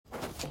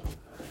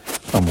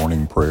A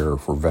morning prayer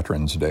for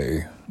Veterans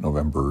Day,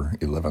 November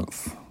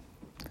 11th,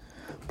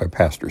 by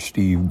Pastor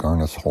Steve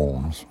Garnaas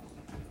Holmes.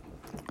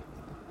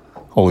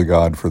 Holy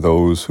God, for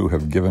those who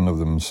have given of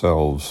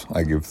themselves,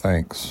 I give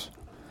thanks,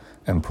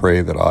 and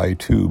pray that I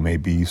too may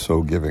be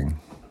so giving.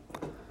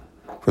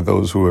 For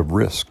those who have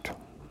risked,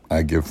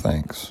 I give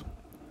thanks,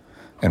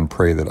 and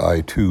pray that I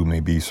too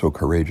may be so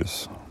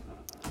courageous.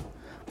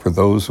 For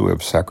those who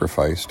have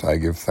sacrificed, I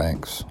give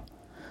thanks,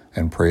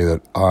 and pray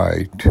that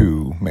I,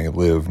 too, may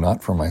live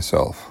not for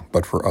myself,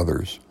 but for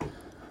others,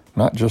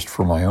 not just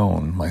for my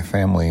own, my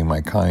family,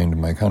 my kind,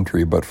 my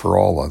country, but for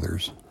all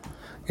others,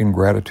 in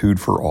gratitude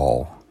for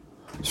all,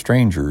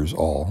 strangers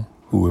all,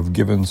 who have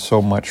given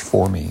so much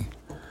for me,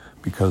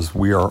 because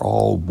we are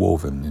all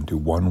woven into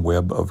one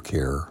web of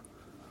care,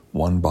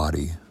 one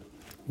body,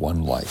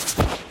 one life.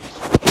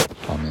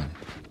 Amen.